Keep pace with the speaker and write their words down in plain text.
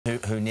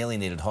Who nearly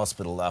needed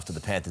hospital after the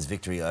Panthers'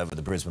 victory over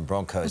the Brisbane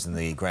Broncos in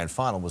the grand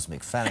final was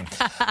Mick Fanning.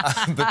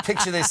 But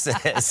picture this,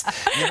 says,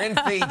 you're in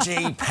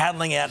Fiji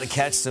paddling out to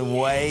catch some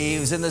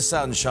waves in the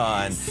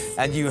sunshine,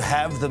 and you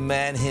have the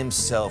man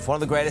himself, one of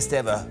the greatest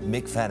ever,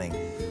 Mick Fanning,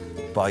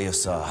 by your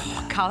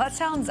side. Carl, that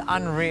sounds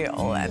unreal.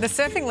 The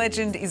surfing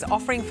legend is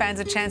offering fans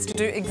a chance to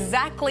do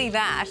exactly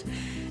that.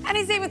 And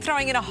he's even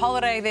throwing in a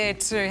holiday there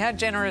too. How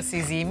generous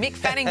is he? Mick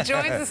Fanning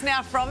joins us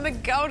now from the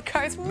Gold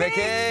Coast.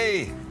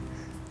 Mickey!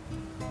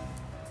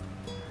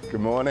 Good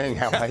morning,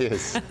 how are you?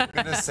 Good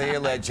to see you,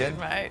 legend.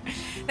 Good, mate.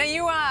 Now,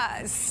 you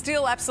are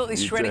still absolutely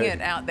shredding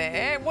it out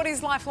there. What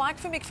is life like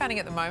for Mick Fanning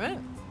at the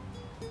moment?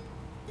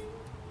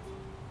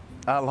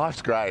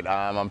 Life's great.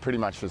 I'm pretty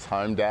much just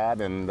home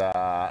dad,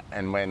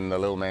 and when the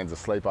little man's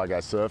asleep, I go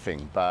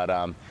surfing.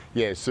 But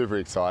yeah, super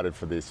excited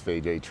for this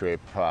Fiji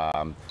trip.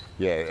 Yeah,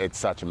 it's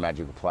such a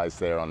magical place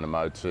there on the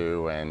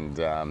Motu, and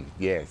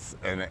yeah, it's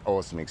an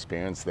awesome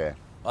experience there.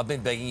 I've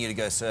been begging you to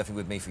go surfing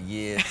with me for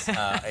years,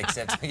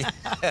 except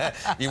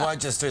you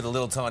won't just do the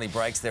little tiny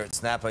breaks there at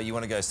Snapper. You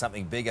want to go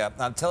something bigger.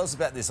 Tell us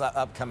about this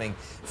upcoming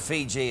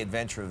Fiji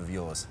adventure of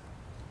yours.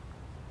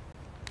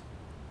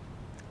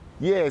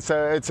 Yeah,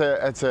 so it's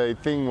a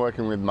thing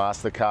working with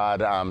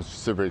MasterCard. I'm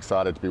super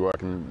excited to be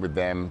working with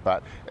them,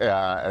 but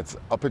it's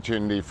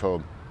opportunity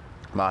for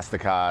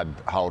MasterCard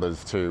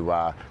holders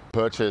to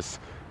purchase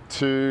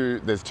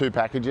there's two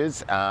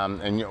packages,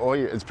 and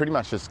it's pretty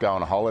much just go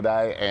on a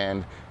holiday,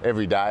 and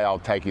every day I'll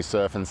take you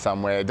surfing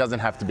somewhere. It doesn't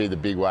have to be the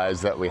big waves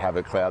that we have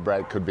at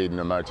Cloudbreak. Could be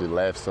Namotu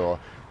lefts, or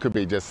could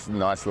be just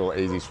nice little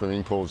easy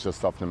swimming pools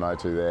just off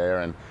Namotu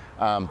there. And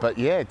but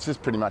yeah, it's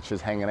just pretty much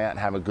just hanging out and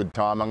have a good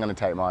time. I'm going to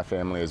take my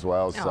family as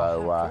well, so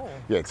cool.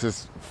 yeah, it's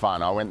just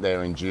fun. I went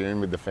there in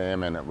June with the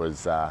fam, and it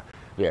was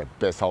yeah,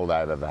 best holiday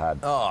I've ever had.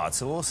 Oh,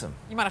 it's awesome.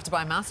 You might have to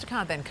buy a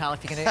MasterCard then, Carl,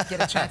 if you're going to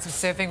get a chance of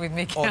surfing with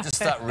Mick. Or just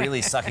start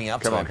really sucking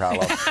up Come to on,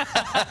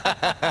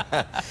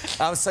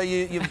 Carlos. So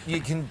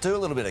you can do a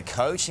little bit of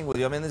coaching with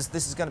you. I mean, this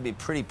is going to be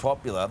pretty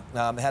popular.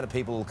 How do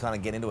people kind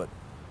of get into it?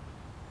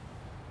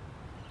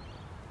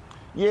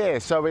 Yeah,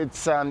 so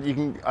it's you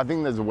can. I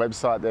think there's a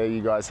website there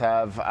you guys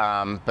have,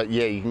 but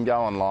yeah, you can go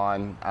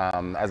online.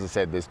 As I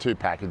said, there's two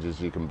packages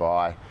you can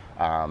buy,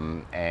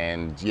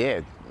 and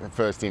yeah,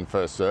 first in,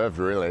 first served,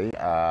 really.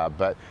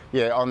 But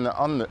yeah,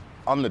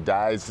 on the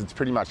days, it's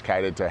pretty much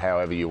catered to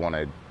however you want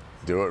to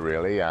do it,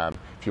 really.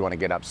 If you want to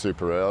get up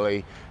super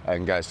early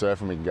and go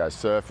surfing, we can go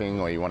surfing,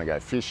 or you want to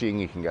go fishing,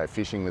 you can go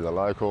fishing with the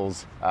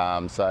locals.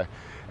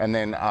 And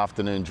then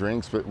afternoon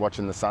drinks, but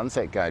watching the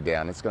sunset go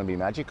down, it's going to be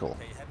magical.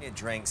 Okay, you have your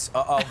drinks.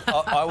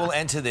 I will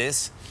enter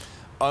this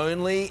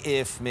only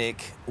if,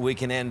 Mick, we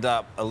can end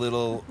up a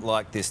little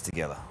like this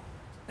together.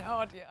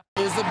 Oh, dear.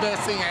 It's the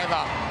best thing ever.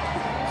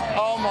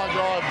 Oh my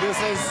God,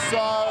 this is so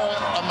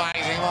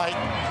amazing. Like,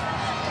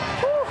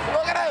 whew,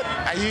 look at it.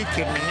 Are you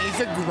kidding me? He's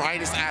the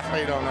greatest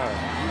athlete on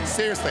earth.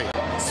 Seriously,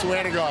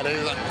 swear to God, he's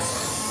the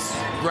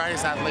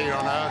greatest athlete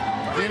on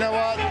earth. You know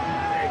what?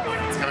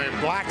 It's going to be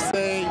Black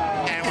Sea,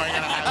 and we're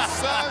going to have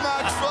so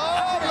much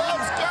fun.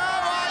 Let's go.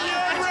 Are you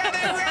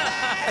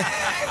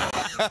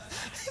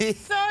ready?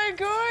 So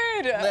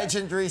good.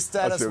 Legendary I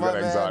status, still my got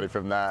man. anxiety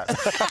from that.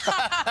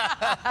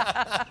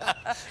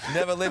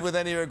 Never live with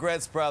any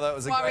regrets, brother. It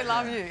was Why great we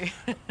love night.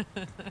 you.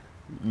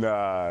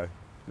 No.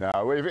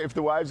 If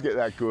the waves get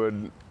that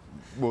good,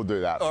 we'll do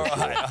that. All for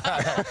sure.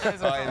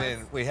 right. I'm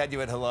in. We had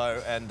you at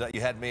hello, and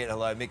you had me at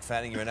hello. Mick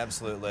Fanning, you're an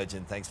absolute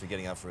legend. Thanks for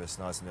getting up for us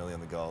nice and early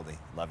on the Goldie.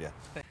 Love you.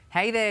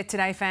 Hey there,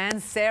 Today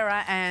fans.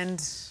 Sarah and...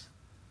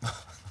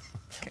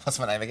 What's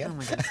my name again? Oh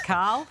my goodness,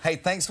 Carl. Hey,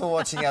 thanks for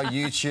watching our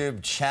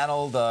YouTube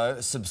channel, though.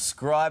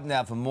 Subscribe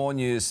now for more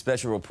news,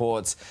 special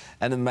reports,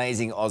 and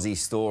amazing Aussie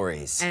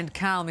stories. And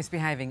Carl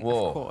misbehaving,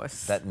 Whoa, of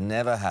course. that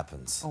never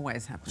happens.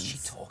 Always happens.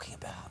 What's she talking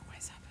about?